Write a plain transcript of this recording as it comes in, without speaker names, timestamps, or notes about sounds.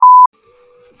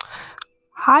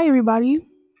Hi, everybody.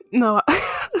 No,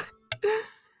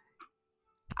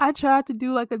 I tried to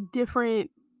do like a different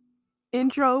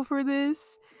intro for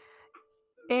this,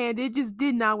 and it just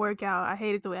did not work out. I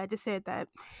hated the way I just said that.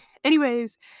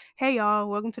 Anyways, hey y'all,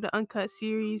 welcome to the Uncut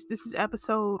series. This is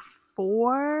episode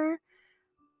 4.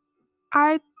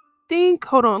 I think.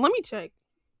 Hold on, let me check.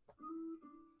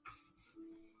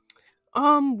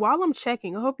 While I'm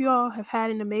checking, I hope you all have had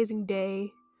an amazing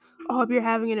day. I hope you're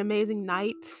having an amazing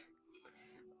night.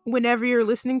 Whenever you're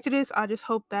listening to this, I just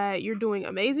hope that you're doing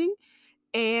amazing.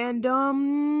 And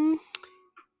to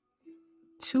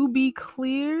be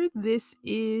clear, this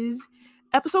is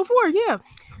episode 4. Yeah,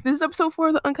 this is episode 4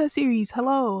 of the Uncut series.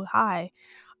 Hello, hi.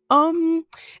 Um,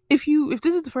 if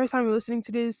this is the first time you're listening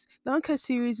to this, the Uncut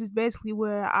series is basically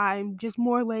where I'm just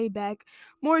more laid back,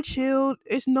 more chilled.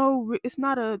 It's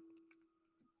not a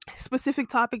specific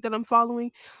topic that I'm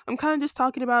following. I'm kind of just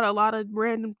talking about a lot of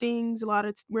random things, a lot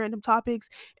of random topics.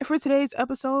 And for today's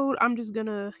episode, I'm just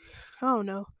gonna, I don't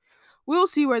know, we'll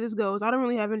see where this goes. I don't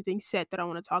really have anything set that I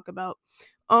want to talk about.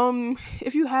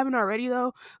 If you haven't already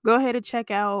though, go ahead and check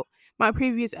out my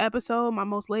previous episode, my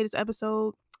most latest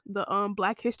episode, the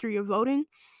Black History of Voting.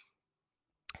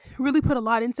 Really put a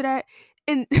lot into that.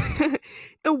 And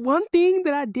and one thing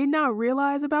that I did not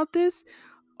realize about this,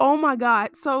 oh my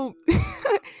god. So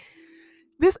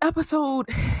this episode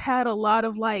had a lot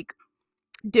of like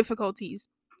difficulties,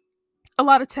 a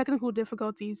lot of technical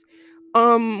difficulties.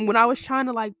 When I was trying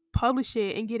to like publish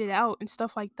it and get it out and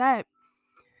stuff like that.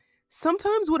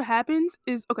 Sometimes what happens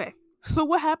is, okay, so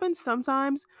what happens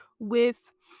sometimes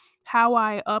with how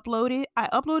I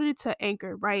uploaded it to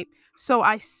Anchor, right? So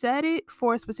I set it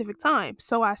for a specific time.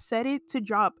 So I set it to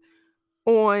drop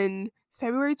on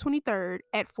February 23rd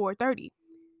at 4:30.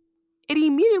 It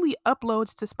immediately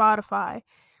uploads to Spotify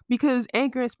because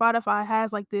Anchor and Spotify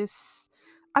has like this,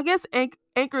 I guess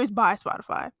Anchor is by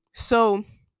Spotify. So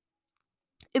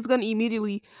it's going to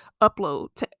immediately upload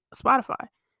to Spotify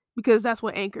because that's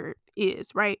what Anchor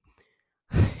is, right?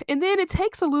 And then it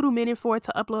takes a little minute for it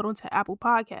to upload onto Apple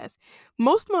Podcasts.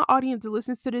 Most of my audience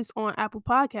listens to this on Apple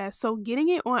Podcasts, so getting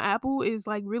it on Apple is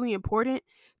like really important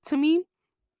to me.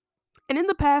 And in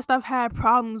the past, I've had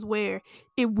problems where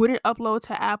it wouldn't upload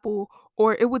to Apple,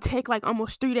 or it would take like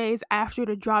almost 3 days after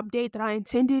the drop date that I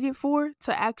intended it for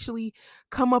to actually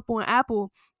come up on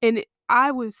Apple. And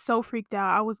I was so freaked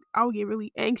out. I would get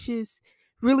really anxious,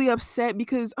 really upset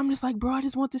because I'm just like, bro, I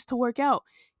just want this to work out.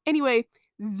 Anyway,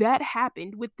 that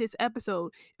happened with this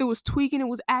episode. It was tweaking, it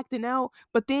was acting out,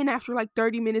 but then after like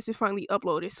 30 minutes, it finally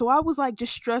uploaded. So I was like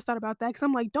just stressed out about that because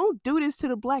I'm like, don't do this to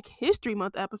the Black History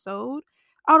Month episode.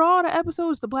 Out of all the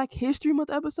episodes, the Black History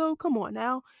Month episode, come on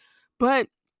now. But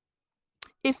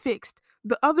it fixed.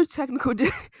 The other technical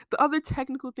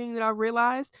thing that I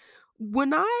realized,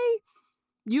 when I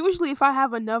usually if I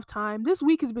have enough time, this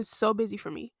week has been so busy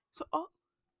for me. So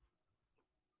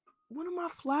one of my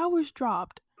flowers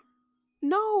dropped.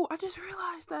 No, I just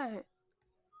realized that.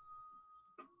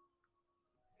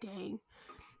 Dang.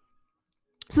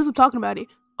 Since I'm talking about it,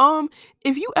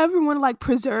 if you ever want to like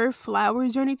preserve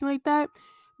flowers or anything like that,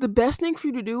 the best thing for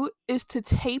you to do is to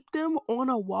tape them on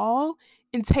a wall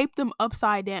and tape them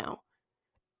upside down.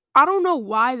 I don't know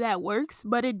why that works,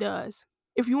 but it does.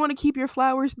 If you want to keep your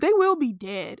flowers, they will be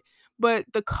dead, but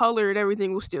the color and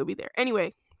everything will still be there.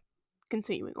 Anyway,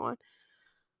 continuing on.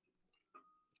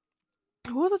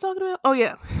 What was I talking about? Oh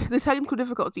yeah, the technical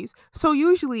difficulties. So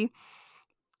usually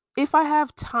if I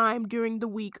have time during the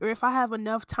week or if I have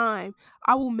enough time,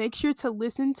 I will make sure to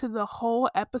listen to the whole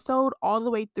episode all the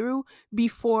way through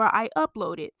before I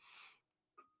upload it.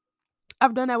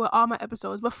 I've done that with all my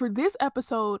episodes, but for this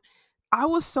episode, I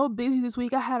was so busy this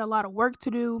week. I had a lot of work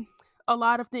to do, a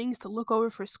lot of things to look over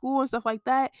for school and stuff like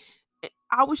that.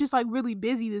 I was just like really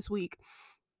busy this week.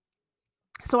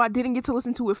 So I didn't get to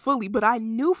listen to it fully, but I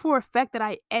knew for a fact that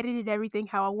I edited everything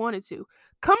how I wanted to.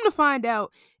 Come to find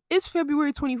out, it's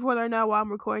February 24th right now while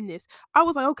I'm recording this. I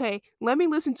was like, okay, let me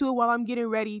listen to it while I'm getting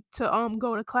ready to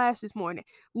go to class this morning.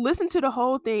 Listen to the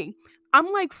whole thing.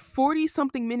 I'm like 40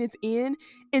 something minutes in,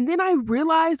 and then I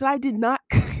realized that I did not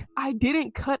I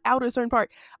didn't cut out a certain part.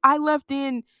 I left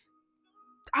in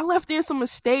some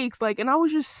mistakes, like, and I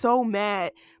was just so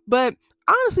mad. But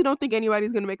I honestly don't think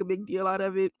anybody's gonna make a big deal out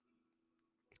of it.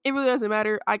 It really doesn't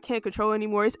matter. I can't control it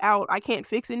anymore. It's out. I can't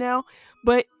fix it now.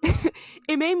 But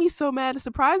it made me so mad.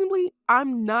 Surprisingly,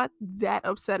 I'm not that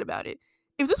upset about it.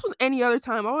 If this was any other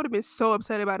time, I would have been so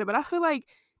upset about it. But I feel like,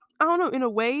 I don't know, in a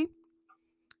way,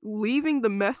 leaving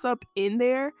the mess up in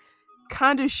there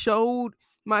kind of showed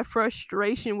my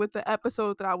frustration with the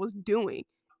episode that I was doing.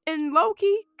 And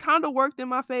low-key kind of worked in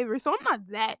my favor. So I'm not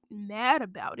that mad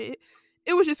about it.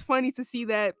 it was just funny to see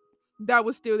that that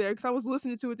was still there because I was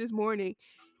listening to it this morning,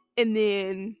 and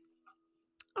then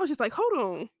I was just like, hold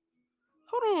on,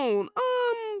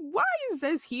 why is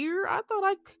this here?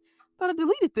 Thought I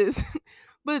deleted this,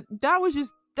 but that was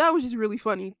just really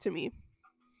funny to me.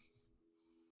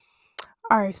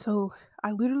 All right, so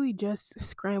I literally just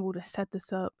scrambled to set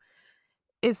this up.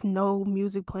 It's no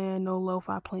music playing, no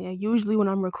lo-fi playing. Usually when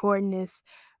I'm recording this,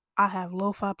 I have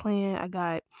lo-fi playing. I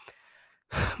got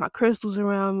my crystals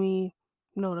around me,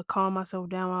 to calm myself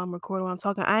down while I'm recording, while I'm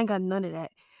talking. I ain't got none of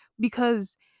that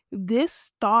because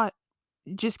this thought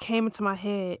just came into my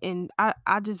head and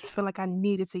I just feel like I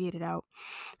needed to get it out.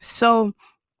 So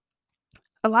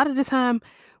a lot of the time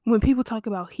when people talk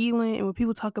about healing and when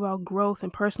people talk about growth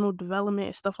and personal development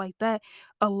and stuff like that,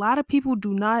 a lot of people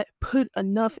do not put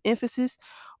enough emphasis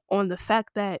on the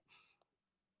fact that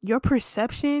your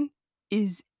perception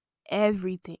is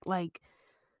everything. Like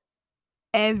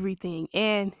everything.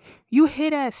 And you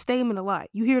hear that statement a lot.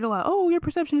 You hear it a lot. Oh, your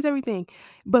perception is everything.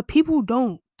 But people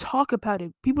don't talk about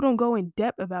it. People don't go in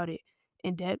depth about it.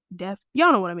 In depth.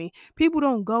 Y'all know what I mean. People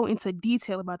don't go into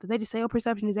detail about it. They just say, oh,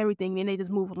 perception is everything, and then they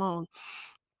just move along.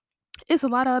 It's a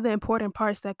lot of other important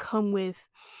parts that come with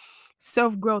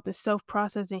self growth and self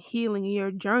process and healing in your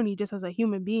journey just as a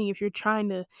human being. If you're trying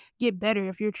to get better,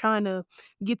 if you're trying to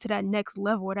get to that next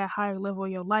level or that higher level of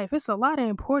your life, it's a lot of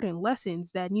important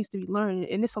lessons that needs to be learned,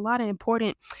 and it's a lot of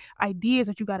important ideas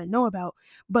that you got to know about.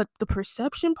 But the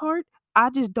perception part, I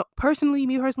just don't personally,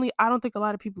 me personally, I don't think a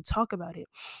lot of people talk about it.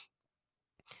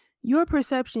 Your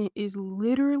perception is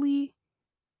literally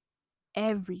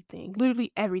everything.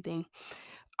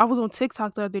 I was on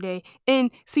TikTok the other day, and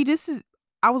see,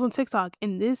 I was on TikTok,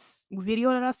 and this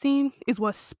video that I seen is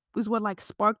what like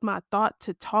sparked my thought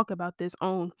to talk about this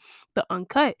on the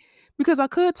uncut, because I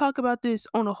could talk about this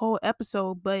on a whole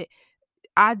episode, but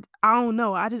I don't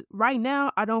know. I just right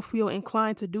now I don't feel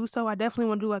inclined to do so. I definitely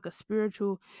want to do like a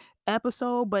spiritual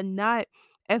episode, but not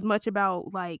as much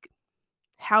about like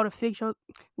how to fix your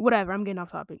whatever. I'm getting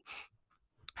off topic.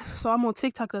 So I'm on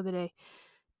TikTok the other day,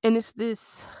 and it's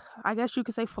this, I guess you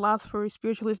could say, philosopher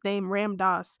spiritualist named Ram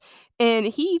Dass, and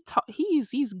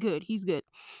he's good,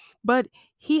 but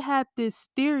he had this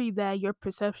theory that your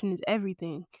perception is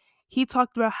everything. He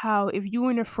talked about how if you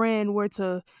and a friend were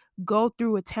to go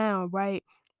through a town, right,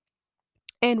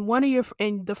 and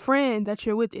and the friend that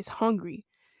you're with is hungry,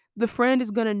 the friend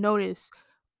is gonna notice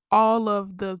all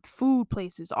of the food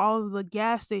places, all of the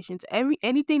gas stations,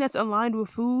 anything that's aligned with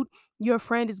food, your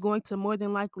friend is going to more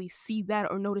than likely see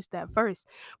that or notice that first.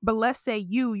 But let's say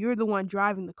you're the one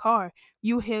driving the car,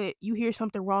 you hear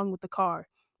something wrong with the car.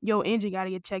 Yo, engine got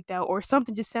to get checked out, or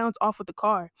something just sounds off with the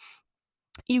car.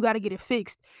 You got to get it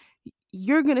fixed.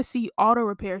 You're going to see auto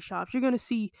repair shops, you're going to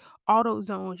see auto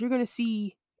zones, you're going to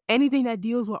see anything that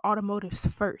deals with automotives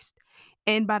first.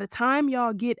 And by the time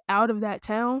y'all get out of that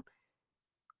town,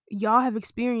 y'all have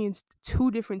experienced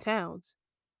two different towns.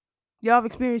 Y'all have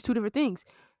experienced two different things.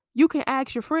 You can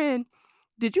ask your friend,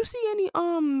 did you see any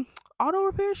auto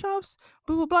repair shops?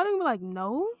 Blah blah blah. They be like,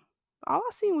 no. All I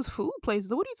seen was food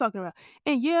places. What are you talking about?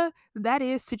 And yeah, that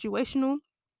is situational.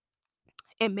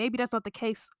 And maybe that's not the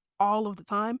case all of the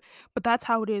time, but that's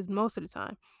how it is most of the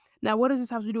time. Now, what does this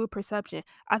have to do with perception?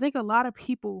 I think a lot of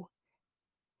people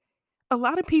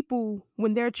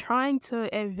when they're trying to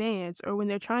advance or when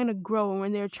they're trying to grow and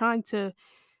when they're trying to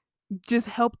just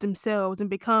help themselves and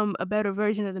become a better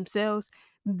version of themselves,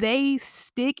 they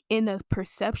stick in a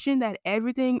perception that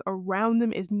everything around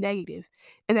them is negative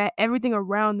and that everything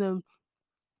around them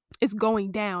is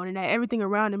going down and that everything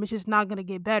around them is just not going to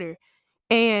get better.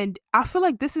 And I feel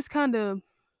like this is kind of,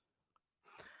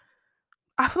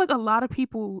 I feel like a lot of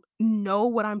people know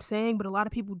what I'm saying, but a lot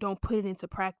of people don't put it into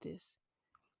practice.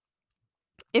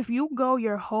 If you go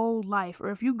your whole life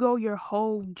or if you go your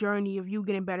whole journey of you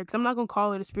getting better, because I'm not going to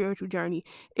call it a spiritual journey,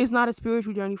 it's not a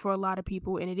spiritual journey for a lot of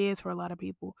people, and it is for a lot of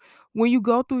people. When you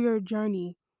go through your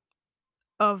journey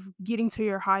of getting to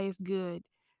your highest good,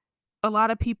 a lot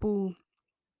of people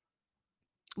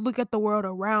look at the world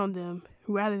around them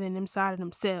rather than inside of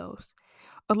themselves.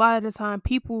 A lot of the time,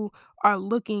 people are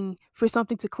looking for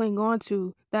something to cling on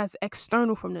to that's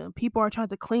external from them. People are trying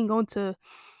to cling on to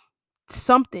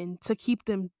something to keep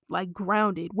them like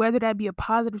grounded, whether that be a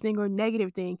positive thing or a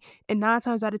negative thing. And 9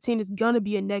 times out of 10, it's gonna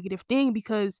be a negative thing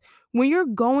because when you're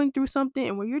going through something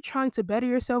and when you're trying to better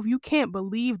yourself, you can't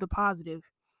believe the positive.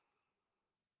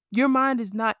 Your mind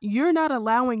is not, you're not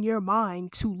allowing your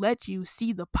mind to let you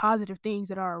see the positive things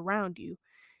that are around you.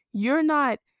 You're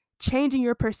not changing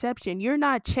your perception. You're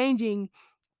not changing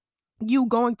you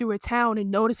going through a town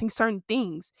and noticing certain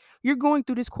things. You're going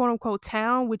through this quote unquote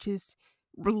town, which is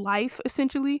life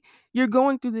essentially, you're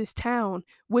going through this town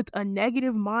with a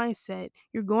negative mindset.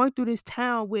 You're going through this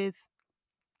town with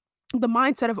the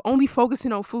mindset of only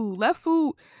focusing on food. Let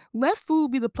food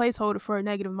be the placeholder for a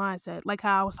negative mindset, like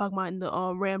how I was talking about in the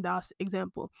Ramdas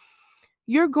example.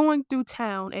 You're going through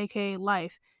town, aka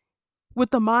life,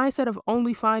 with the mindset of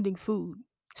only finding food.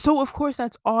 So of course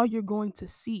that's all you're going to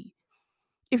see.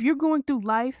 If you're going through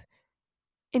life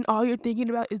and all you're thinking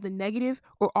about is the negative,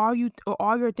 or all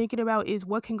you're thinking about is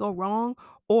what can go wrong,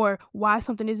 or why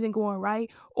something isn't going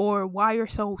right, or why you're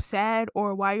so sad,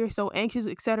 or why you're so anxious,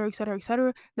 etc., etc.,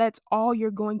 etc., that's all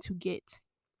you're going to get.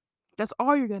 That's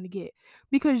all you're going to get,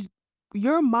 because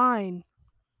your mind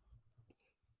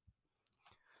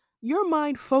your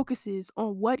mind focuses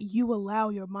on what you allow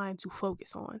your mind to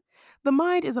focus on. The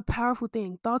mind is a powerful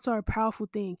thing. Thoughts are a powerful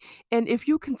thing. And if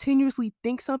you continuously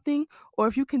think something, or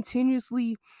if you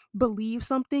continuously believe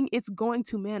something, it's going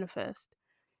to manifest.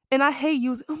 And I hate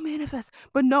using manifest,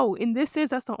 but no, in this sense,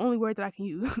 that's the only word that I can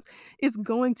use. It's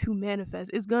going to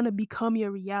manifest. It's going to become your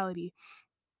reality.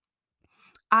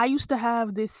 I used to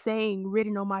have this saying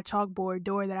written on my chalkboard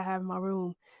door that I have in my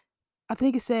room. I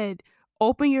think it said,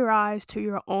 "Open your eyes to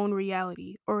your own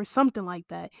reality," or something like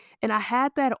that. And I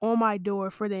had that on my door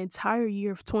for the entire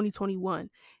year of 2021.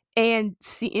 And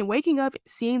waking up,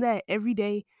 seeing that every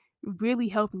day really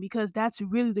helped me, because that's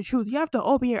really the truth. You have to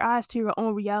open your eyes to your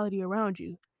own reality around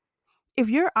you. If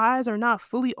your eyes are not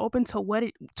fully open to what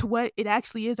it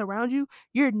actually is around you,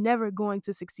 you're never going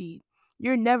to succeed.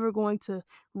 You're never going to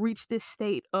reach this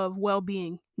state of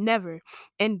well-being. Never.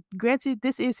 And granted,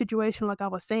 this is situational, like I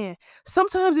was saying.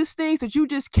 Sometimes it's things that you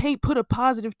just can't put a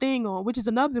positive thing on, which is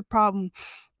another problem,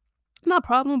 not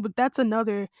problem, but that's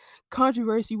another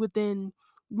controversy within,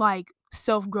 like,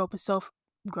 self growth.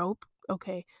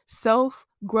 Okay, self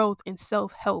growth and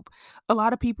self help. A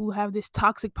lot of people have this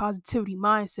toxic positivity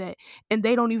mindset, and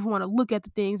they don't even want to look at the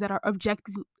things that are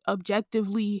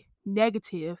objectively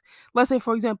negative. Let's say,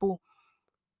 for example,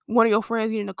 one of your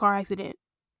friends get in a car accident.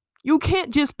 You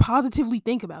can't just positively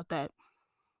think about that.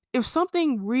 If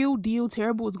something real deal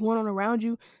terrible is going on around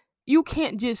you, you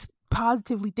can't just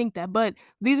positively think that. But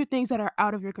these are things that are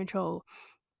out of your control.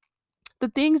 The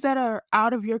things that are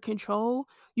out of your control,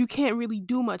 you can't really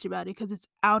do much about it because it's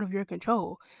out of your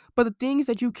control. But the things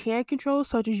that you can control,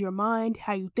 such as your mind,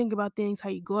 how you think about things, how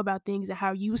you go about things, and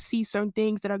how you see certain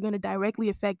things that are going to directly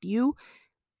affect you,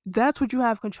 that's what you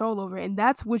have control over. And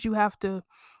that's what you have to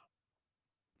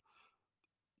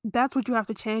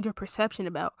change your perception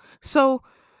about. So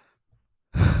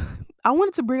I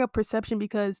wanted to bring up perception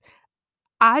because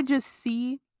I just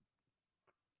see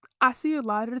I see a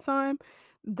lot of the time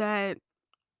that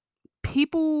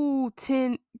people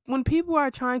tend when people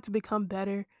are trying to become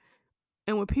better,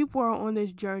 and when people are on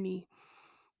this journey,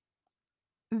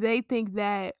 they think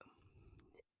that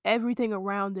everything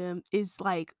around them is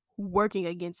like working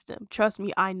against them. Trust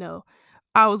me, I know.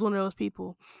 I was one of those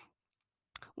people.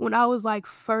 When I was like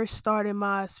first starting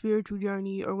my spiritual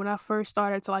journey, or when I first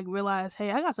started to like realize,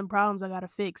 hey, I got some problems I got to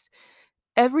fix,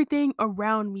 everything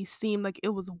around me seemed like it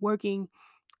was working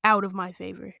out of my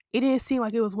favor. It didn't seem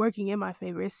like it was working in my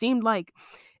favor. It seemed like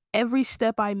every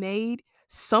step I made,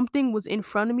 something was in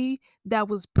front of me that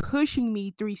was pushing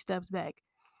me 3 steps back.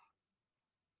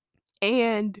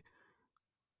 And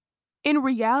in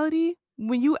reality,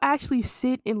 when you actually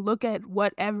sit and look at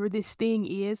whatever this thing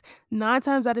is, 9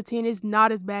 times out of 10 it's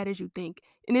not as bad as you think.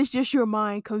 And it's just your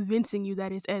mind convincing you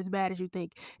that it's as bad as you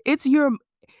think. It's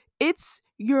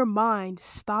your mind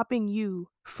stopping you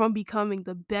from becoming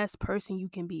the best person you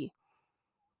can be.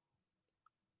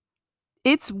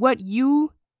 It's what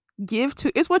you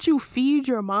it's what you feed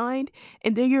your mind,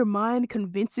 and then your mind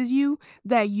convinces you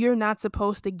that you're not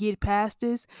supposed to get past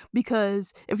this,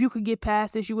 because if you could get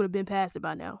past this, you would have been past it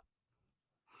by now.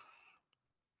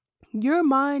 Your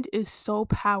mind is so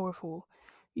powerful.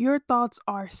 Your thoughts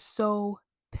are so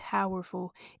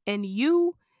powerful. And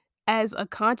you, as a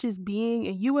conscious being,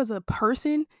 and you as a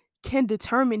person, can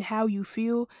determine how you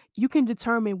feel. You can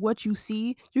determine what you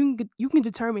see. You can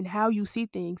determine how you see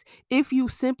things if you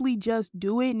simply just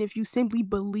do it, and if you simply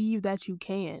believe that you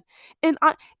can.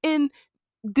 And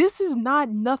this is not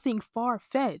nothing far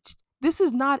fetched. This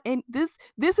is not and this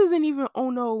isn't even, oh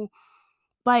no,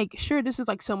 like, sure, this is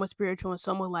like somewhat spiritual and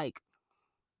somewhat like,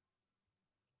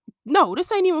 no,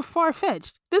 this ain't even far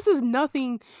fetched. This is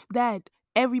nothing that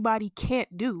everybody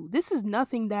can't do. This is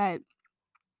nothing that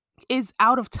is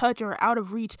out of touch or out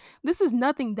of reach. This is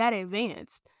nothing that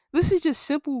advanced. This is just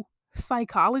simple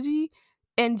psychology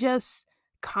and just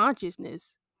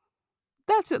consciousness.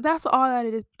 That's all that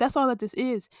it is. That's all that this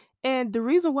is. And the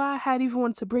reason why I had even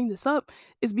wanted to bring this up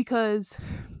is because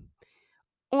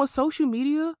on social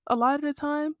media, a lot of the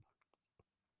time,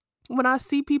 when I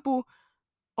see people,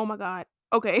 oh my God,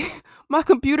 okay, my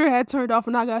computer had turned off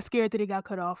and I got scared that it got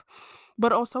cut off.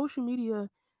 But on social media,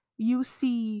 you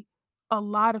see a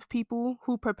lot of people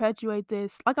who perpetuate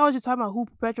this, like I was just talking about, who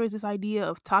perpetuates this idea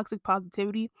of toxic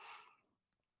positivity.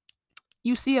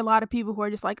 You see a lot of people who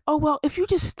are just like, oh, well, if you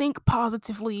just think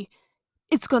positively,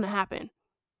 it's going to happen.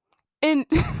 And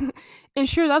and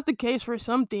sure, that's the case for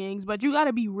some things, but you got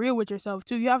to be real with yourself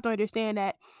too. You have to understand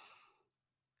that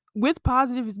with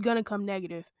positive is going to come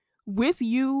negative. With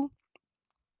you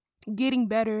getting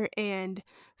better and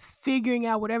figuring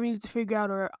out whatever you need to figure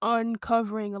out, or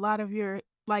uncovering a lot of your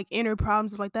like inner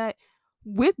problems like that,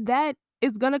 with that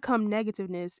it's going to come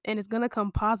negativeness, and it's going to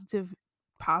come positive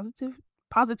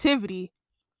positivity.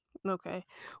 Okay.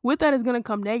 With that is going to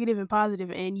come negative and positive,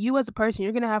 and you as a person,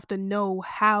 you're going to have to know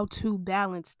how to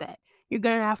balance that. You're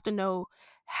going to have to know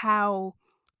how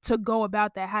to go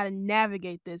about that, how to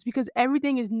navigate this, because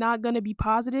everything is not going to be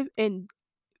positive, and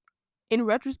in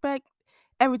retrospect,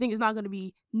 everything is not going to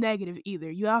be negative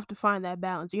either. You have to find that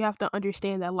balance. You have to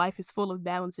understand that life is full of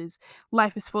balances.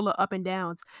 Life is full of up and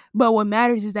downs. But what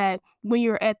matters is that when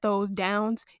you're at those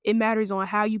downs, it matters on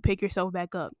how you pick yourself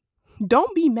back up.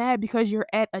 Don't be mad because you're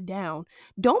at a down.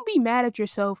 Don't be mad at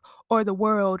yourself or the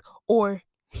world or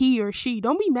he or she.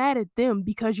 Don't be mad at them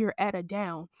because you're at a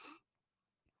down.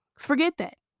 Forget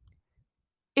that.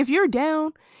 If you're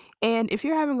down and if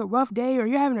you're having a rough day or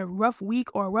you're having a rough week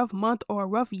or a rough month or a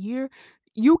rough year,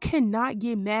 you cannot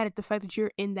get mad at the fact that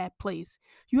you're in that place.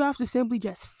 You have to simply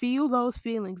just feel those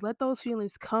feelings, let those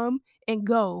feelings come and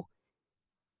go.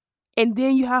 And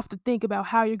then you have to think about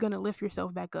how you're going to lift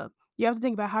yourself back up. You have to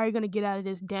think about how you're going to get out of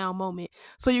this down moment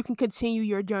so you can continue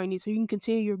your journey, so you can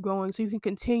continue your growing, so you can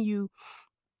continue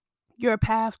your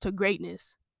path to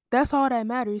greatness. That's all that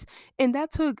matters. And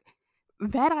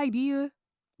that idea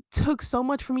took so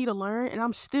much for me to learn, and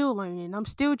I'm still learning. I'm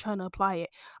still trying to apply it.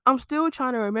 I'm still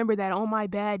trying to remember that on my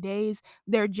bad days,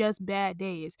 they're just bad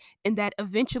days, and that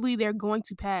eventually they're going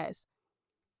to pass.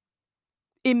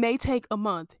 It may take a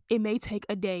month, it may take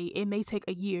a day, it may take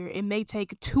a year, it may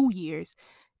take 2 years.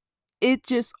 It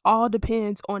just all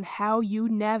depends on how you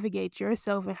navigate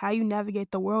yourself and how you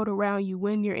navigate the world around you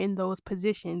when you're in those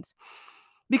positions.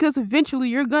 Because eventually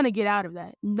you're going to get out of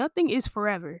that. Nothing is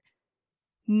forever.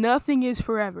 Nothing is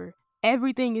forever.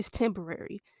 Everything is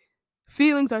temporary.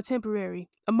 Feelings are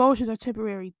temporary. Emotions are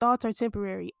temporary. Thoughts are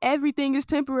temporary. Everything is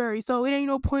temporary. So it ain't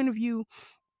no point of you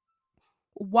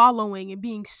wallowing and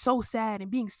being so sad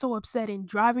and being so upset and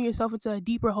driving yourself into a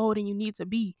deeper hole than you need to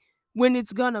be when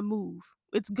it's gonna move.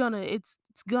 It's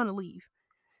gonna leave.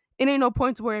 It ain't no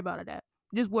point to worry about that.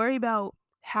 Just worry about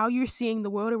how you're seeing the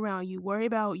world around you. Worry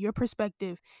about your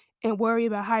perspective and worry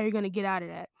about how you're gonna get out of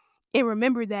that. And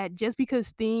remember that just because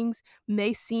things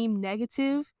may seem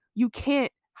negative, you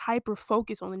can't hyper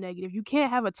focus on the negative. You can't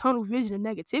have a tunnel vision of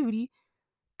negativity,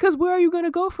 because where are you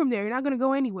gonna go from there? You're not gonna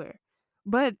go anywhere.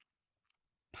 But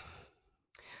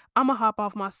I'm gonna hop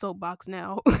off my soapbox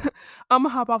now. I'm gonna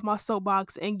hop off my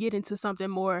soapbox and get into something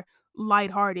more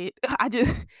lighthearted. I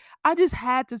just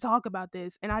had to talk about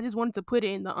this, and I just wanted to put it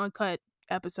in the uncut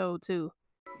episode too.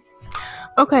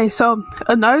 Okay, so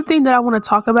another thing that I want to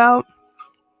talk about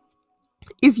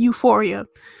is euphoria.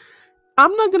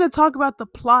 I'm not gonna talk about the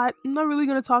plot. I'm not really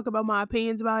gonna talk about my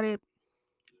opinions about it.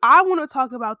 I want to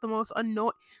talk about the most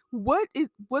annoying.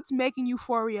 What's making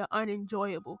Euphoria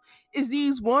unenjoyable is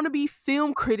these wannabe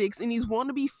film critics and these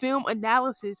wannabe film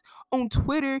analysis on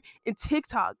Twitter and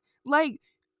TikTok. Like,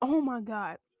 oh my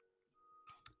God,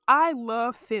 I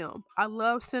love film. I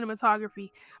love cinematography.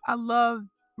 I love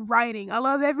writing. I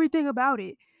love everything about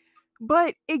it.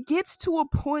 But it gets to a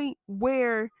point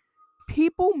where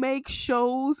people make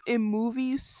shows and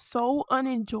movies so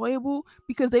unenjoyable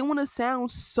because they want to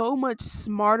sound so much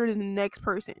smarter than the next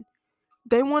person.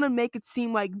 They want to make it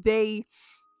seem like they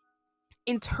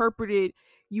interpreted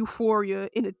Euphoria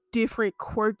in a different,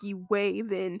 quirky way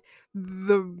than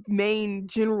the main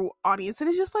general audience. And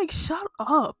it's just like, shut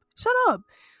up. Shut up.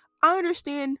 I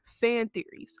understand fan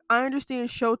theories. I understand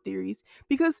show theories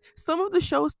because some of the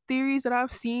show's theories that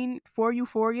I've seen for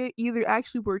Euphoria either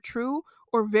actually were true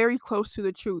or very close to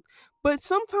the truth. But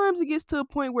sometimes it gets to a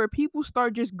point where people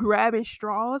start just grabbing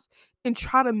straws and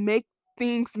try to make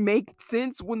things make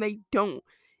sense when they don't.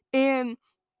 And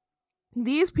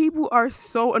these people are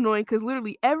so annoying because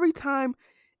literally every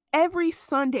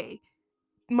Sunday,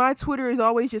 my Twitter is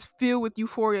always just filled with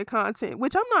Euphoria content,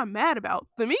 which I'm not mad about.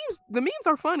 The memes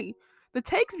are funny. The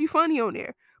takes be funny on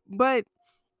there. But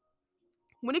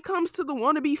when it comes to the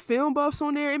wannabe film buffs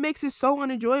on there, it makes it so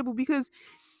unenjoyable because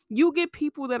you get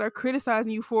people that are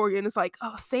criticizing Euphoria, and it's like,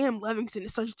 oh, Sam Levinson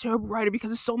is such a terrible writer because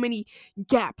there's so many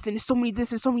gaps and there's so many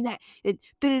this and so many that and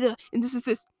da and this is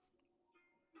this.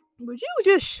 Would you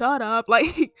just shut up?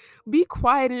 Like, be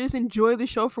quiet and just enjoy the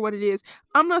show for what it is.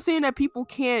 I'm not saying that people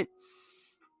can't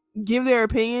give their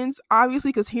opinions, obviously,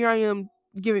 because here I am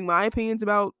giving my opinions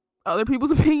about other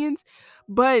people's opinions,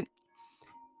 but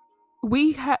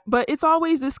but it's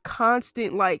always this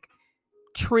constant like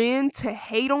trend to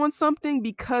hate on something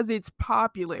because it's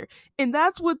popular. And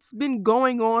that's what's been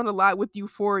going on a lot with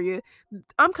Euphoria.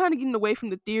 I'm kind of getting away from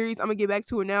the theories. I'm gonna get back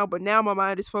to it now, but now my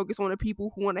mind is focused on the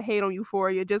people who want to hate on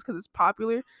Euphoria just because it's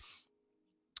popular.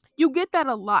 You get that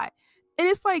a lot. And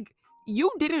it's like,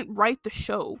 you didn't write the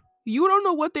show. You don't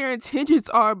know what their intentions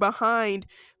are behind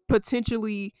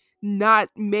potentially not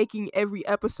making every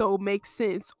episode make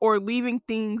sense or leaving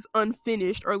things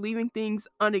unfinished or leaving things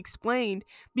unexplained.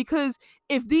 Because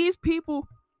if these people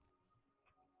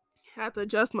have to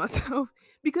adjust myself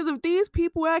because if these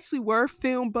people actually were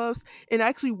film buffs and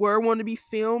actually were want to be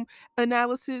film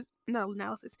analysts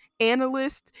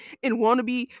and want to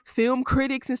be film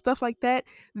critics and stuff like that,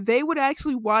 they would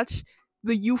actually watch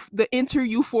the inter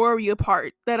Euphoria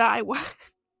part that I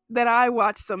that I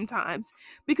watch sometimes.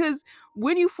 Because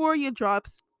when Euphoria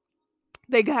drops,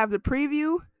 they have the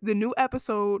preview, the new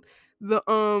episode, the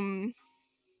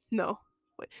no.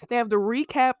 They have the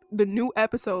recap, the new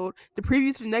episode, the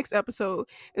preview to the next episode,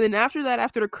 and then after that,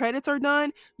 after the credits are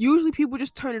done, usually people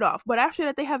just turn it off. But after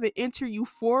that, they have an inter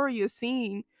Euphoria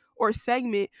scene or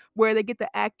segment where they get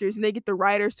the actors and they get the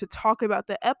writers to talk about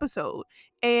the episode.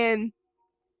 And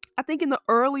I think in the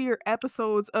earlier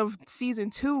episodes of season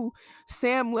 2,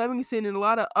 Sam Levinson and a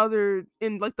lot of other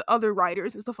and like the other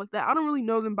writers and stuff like that, I don't really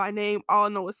know them by name. All I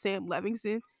know is Sam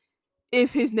Levinson.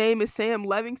 If his name is Sam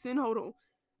Levinson, hold on.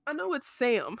 I know it's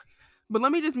Sam, but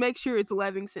let me just make sure it's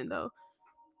Levinson though.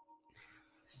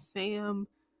 Sam,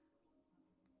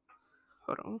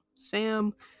 hold on.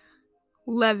 Sam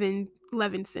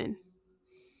Levinson.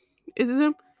 Is this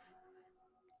him?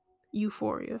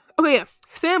 Euphoria. Okay, yeah.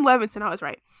 Sam Levinson, I was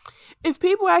right. If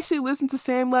people actually listen to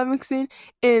Sam Levinson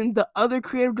and the other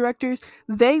creative directors,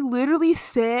 they literally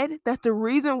said that the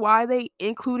reason why they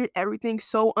included everything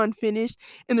so unfinished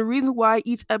and the reason why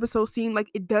each episode seemed like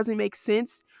it doesn't make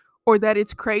sense or that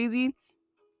it's crazy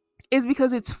is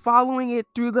because it's following it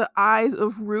through the eyes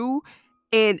of Rue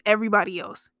and everybody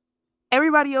else.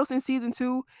 Everybody else in season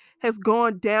 2 has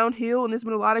gone downhill and there's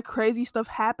been a lot of crazy stuff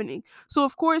happening. So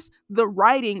of course, the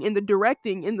writing and the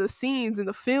directing and the scenes and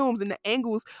the films and the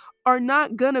angles are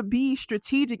not gonna be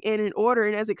strategic and in order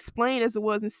and as explained as it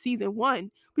was in season 1.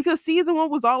 Because season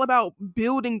 1 was all about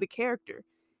building the character.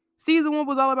 Season 1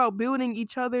 was all about building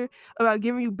each other, about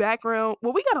giving you background.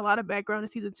 Well, we got a lot of background in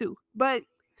season 2, but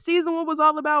season 1 was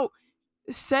all about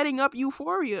setting up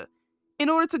Euphoria in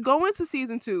order to go into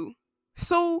season 2.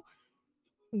 So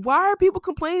why are people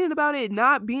complaining about it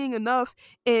not being enough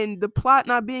and the plot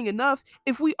not being enough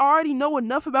if we already know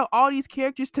enough about all these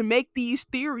characters to make these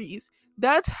theories?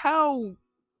 That's how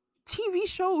TV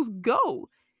shows go.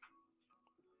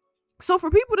 So for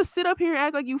people to sit up here and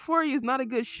act like Euphoria is not a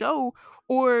good show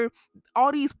or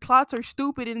all these plots are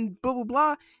stupid and blah blah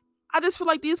blah, I just feel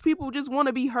like these people just want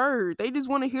to be heard. They just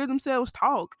want to hear themselves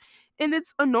talk. And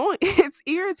it's annoying. It's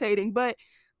irritating. But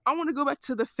I want to go back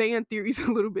to the fan theories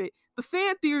a little bit. The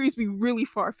fan theories be really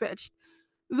far-fetched.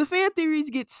 The fan theories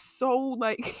get so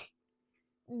like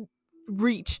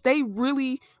reach. They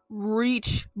really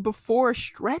reach before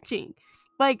stretching.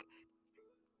 Like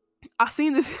I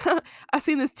seen this I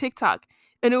seen this TikTok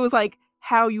and it was like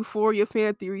how Euphoria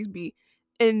fan theories be.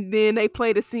 And then they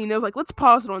played a scene. It was like, let's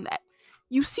pause it on that.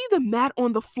 You see the mat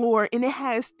on the floor and it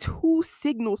has two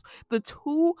signals. The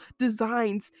two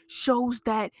designs shows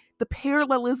that the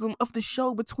parallelism of the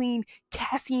show between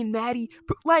Cassie and Maddie,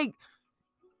 like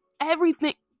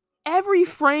everything, every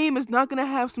frame is not gonna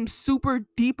have some super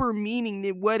deeper meaning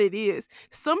than what it is.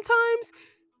 Sometimes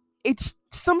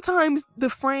the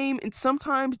frame and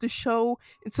sometimes the show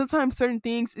and sometimes certain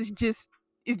things is just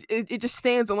it just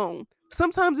stands alone.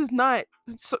 Sometimes it's not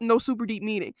no super deep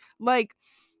meaning. Like,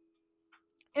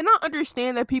 and I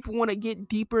understand that people want to get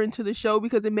deeper into the show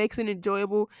because it makes it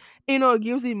enjoyable. You know, it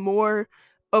gives it more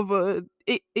of a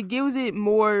it gives it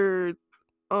more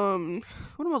what am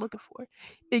I looking for?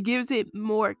 It gives it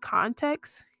more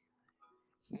context.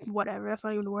 Whatever, that's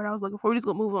not even the word I was looking for. We're just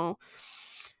gonna move on.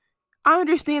 I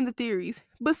understand the theories,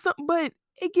 but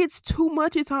it gets too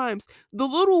much at times. The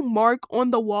little mark on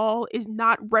the wall is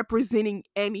not representing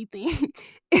anything.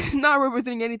 It's not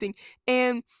representing anything.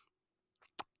 And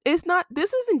it's not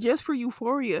this isn't just for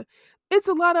Euphoria. It's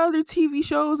a lot of other TV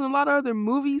shows and a lot of other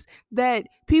movies that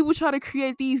people try to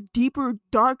create these deeper,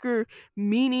 darker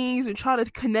meanings and try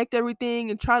to connect everything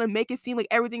and try to make it seem like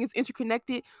everything is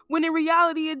interconnected when in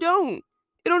reality it don't.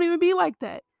 It don't even be like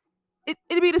that.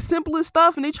 It'd be the simplest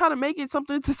stuff and they try to make it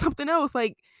something to something else.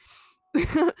 Like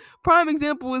prime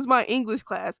example is my English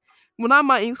class. Well, not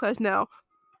my English class now.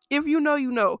 If you know,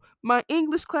 you know. My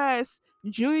English class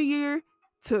junior year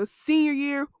to senior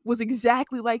year was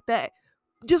exactly like that.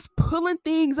 Just pulling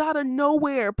things out of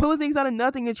nowhere, pulling things out of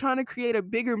nothing and trying to create a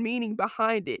bigger meaning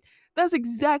behind it. That's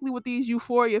exactly what these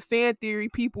Euphoria fan theory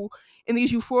people and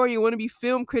these Euphoria wannabe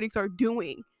film critics are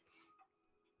doing.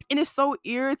 And it's so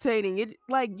irritating. It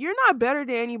like you're not better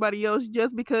than anybody else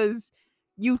just because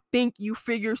you think you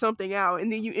figure something out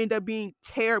and then you end up being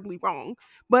terribly wrong.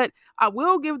 But I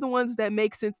will give the ones that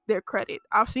make sense their credit.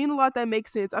 I've seen a lot that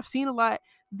makes sense. I've seen a lot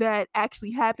that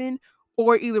actually happened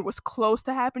or either was close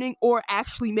to happening or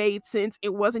actually made sense.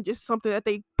 It wasn't just something that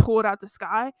they pulled out the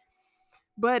sky.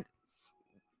 But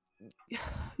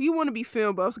you want to be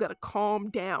film buffs, gotta calm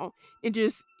down and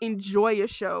just enjoy a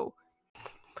show.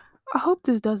 I hope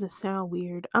this doesn't sound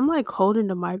weird. I'm like holding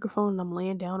the microphone and I'm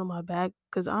laying down on my back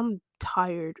because I'm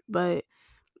tired, but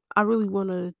I really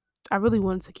wanna I really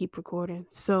wanted to keep recording.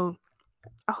 So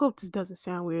I hope this doesn't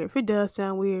sound weird. If it does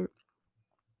sound weird,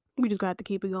 we just got to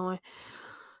keep it going.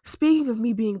 Speaking of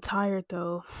me being tired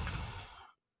though,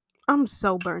 I'm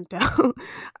so burnt out.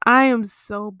 I am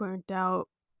so burnt out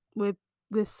with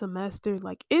this semester.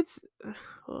 Like it's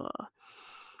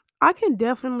I can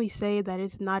definitely say that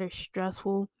it's not as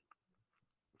stressful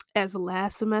as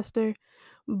last semester,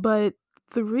 but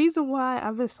the reason why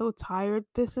I've been so tired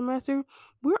this semester,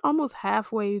 we're almost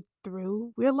halfway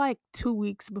through. We're like 2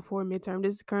 weeks before midterm.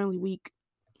 This is currently week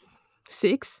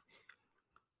 6.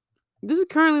 This is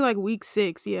currently like week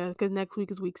 6, yeah, because next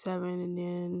week is week 7 and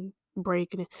then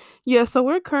break. And yeah, so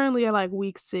we're currently at like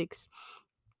week 6.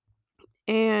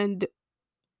 And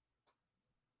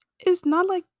it's not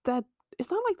like that,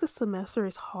 it's not like the semester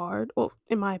is hard. Well,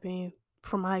 in my opinion,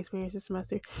 from my experience this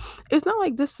semester, it's not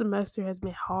like this semester has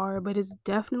been hard, but it's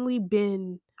definitely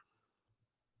been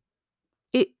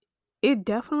it it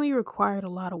definitely required a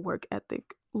lot of work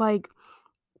ethic. Like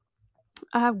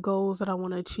I have goals that I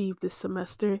want to achieve this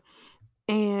semester,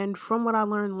 and from what I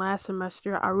learned last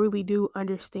semester, I really do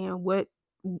understand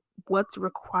what's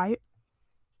required.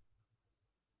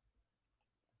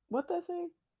 What that say?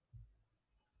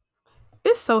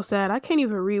 It's so sad. I can't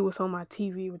even read what's on my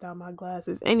TV without my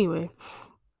glasses. Anyway,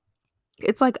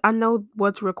 it's like I know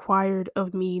what's required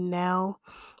of me now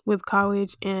with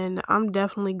college, and I'm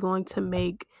definitely going to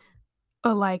make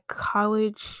a like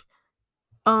college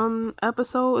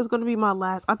episode is going to be my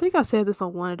last. I think I said this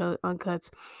on one of the uncuts.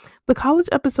 The college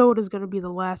episode is going to be the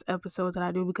last episode that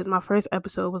I do because my first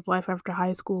episode was life after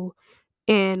high school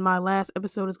and my last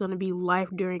episode is going to be life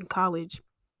during college.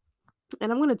 And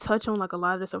I'm going to touch on like a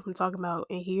lot of the stuff I'm talking about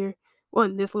in here, well,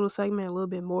 in this little segment a little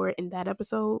bit more in that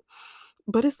episode.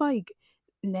 But it's like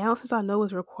now since I know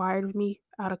what's required of me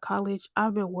out of college,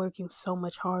 I've been working so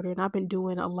much harder and I've been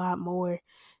doing a lot more.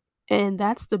 And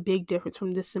that's the big difference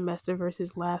from this semester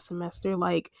versus last semester.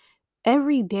 Like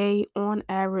every day on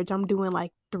average, I'm doing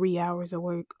like 3 hours of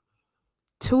work,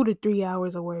 2 to 3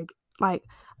 hours of work. Like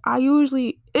I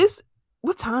usually it's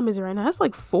what time is it right now? It's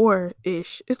like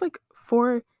 4-ish. It's like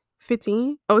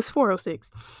 4:15. Oh, it's 4:06.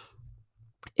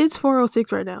 It's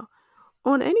 4:06 right now.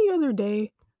 On any other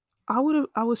day, I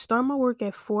would start my work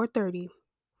at 4:30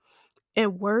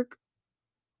 and work,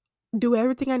 do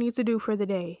everything I need to do for the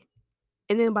day.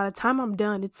 And then by the time I'm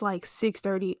done, it's like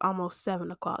 6:30, almost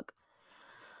 7 o'clock.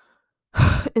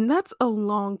 And that's a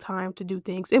long time to do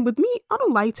things. And with me, I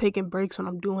don't like taking breaks when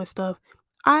I'm doing stuff.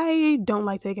 I don't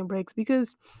like taking breaks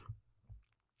because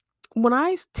when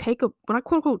I quote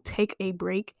unquote take a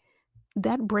break,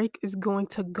 that break is going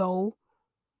to go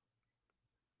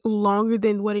longer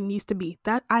than what it needs to be.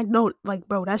 That I know, like,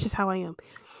 bro, that's just how I am.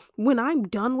 When I'm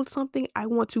done with something, I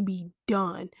want to be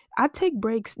done. I take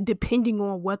breaks depending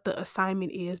on what the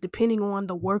assignment is, depending on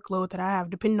the workload that I have,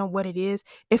 depending on what it is.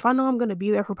 If I know I'm going to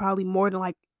be there for probably more than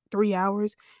like 3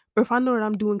 hours, or if I know that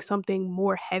I'm doing something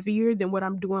more heavier than what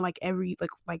I'm doing like every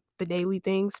like the daily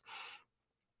things,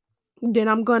 then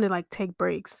I'm gonna like take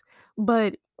breaks.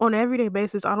 But on an everyday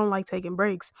basis, I don't like taking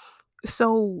breaks.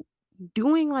 So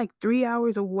doing like 3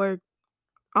 hours of work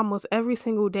almost every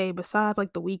single day besides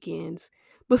like the weekends,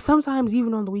 but sometimes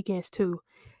even on the weekends too,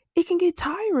 it can get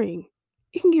tiring.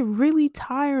 It can get really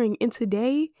tiring. And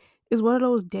today is one of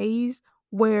those days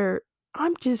where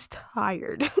I'm just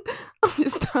tired. I'm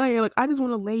just tired. Like I just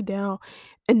want to lay down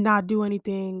and not do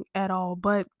anything at all.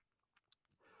 But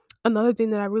another thing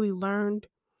that I really learned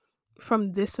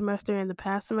from this semester and the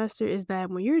past semester is that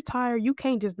when you're tired, you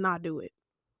can't just not do it.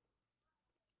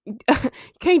 You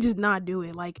can't just not do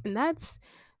it. Like, and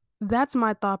that's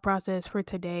my thought process for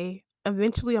today.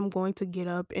 Eventually, I'm going to get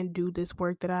up and do this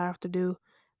work that I have to do.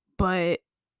 But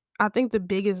I think the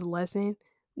biggest lesson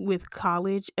with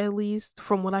college, at least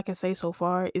from what I can say so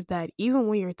far, is that even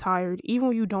when you're tired, even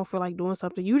when you don't feel like doing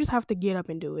something, you just have to get up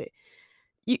and do it.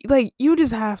 You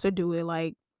just have to do it.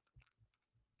 Like,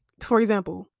 for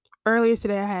example, earlier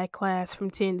today I had class from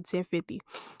 10 to 10:50.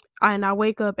 And I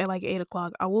wake up at like 8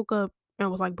 o'clock. I woke up and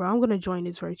was like, bro, I'm gonna join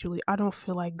this virtually. I don't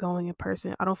feel like going in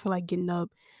person. I don't feel like getting up,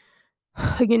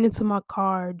 getting into my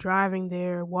car, driving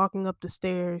there, walking up the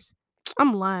stairs.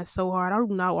 I'm lying so hard. I do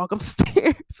not walk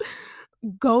upstairs.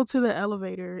 Go to the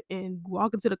elevator and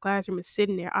walk into the classroom and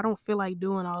sitting there. I don't feel like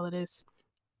doing all of this.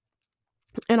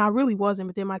 And I really wasn't,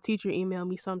 but then my teacher emailed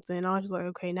me something. And I was just like,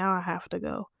 okay, now I have to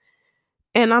go.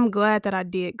 And I'm glad that I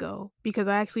did go because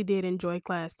I actually did enjoy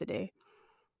class today.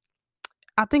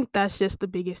 I think that's just the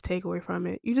biggest takeaway from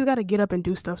it. You just gotta get up and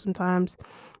do stuff sometimes.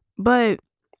 But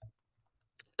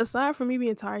aside from me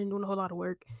being tired and doing a whole lot of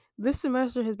work, this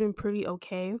semester has been pretty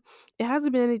okay. It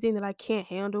hasn't been anything that I can't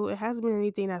handle. It hasn't been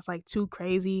anything that's like too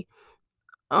crazy.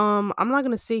 I'm not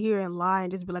gonna sit here and lie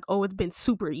and just be like, oh, it's been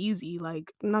super easy.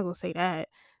 Like, I'm not gonna say that.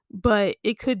 But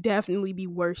it could definitely be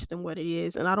worse than what it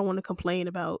is. And I don't want to complain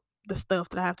about the stuff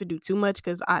that I have to do too much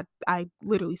because I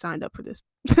literally signed up for this.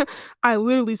 I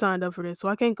literally signed up for this, so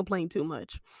I can't complain too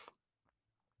much.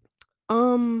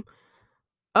 Um,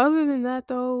 Other than that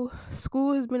though,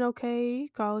 school has been okay,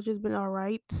 college has been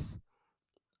alright.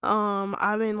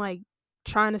 I've been, like,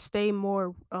 trying to stay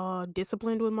more,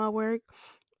 disciplined with my work.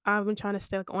 I've been trying to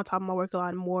stay, like, on top of my work a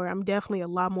lot more. I'm definitely a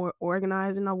lot more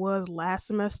organized than I was last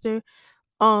semester.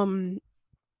 Um,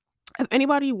 if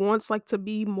anybody wants, like, to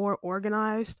be more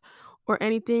organized or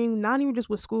anything, not even just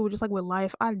with school, just, like, with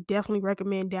life, I definitely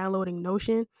recommend downloading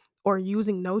Notion or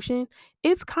using Notion.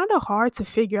 It's kinda hard to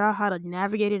figure out how to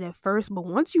navigate it at first, but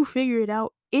once you figure it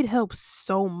out, it helps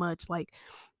so much, like,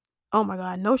 oh my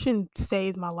god, Notion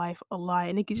saves my life a lot,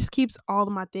 and just keeps all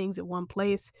of my things at one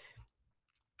place,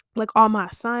 like, all my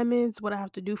assignments, what I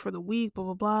have to do for the week, blah,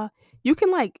 blah, blah. You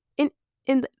can, like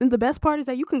and the best part is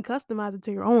that you can customize it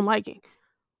to your own liking.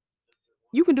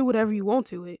 You can do whatever you want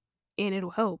to it, and it'll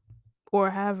help,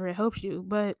 or however it helps you.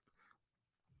 But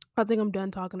I think I'm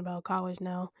done talking about college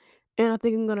now, and I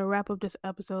think I'm gonna wrap up this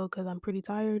episode because 'cause I'm pretty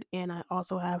tired and I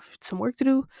also have some work to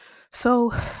do.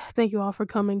 So, thank you all for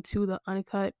coming to the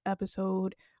uncut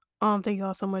episode. Thank you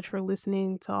all so much for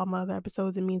listening to all my other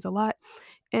episodes. It means a lot.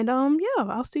 And, yeah,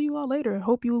 I'll see you all later.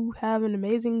 Hope you have an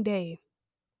amazing day.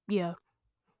 Yeah.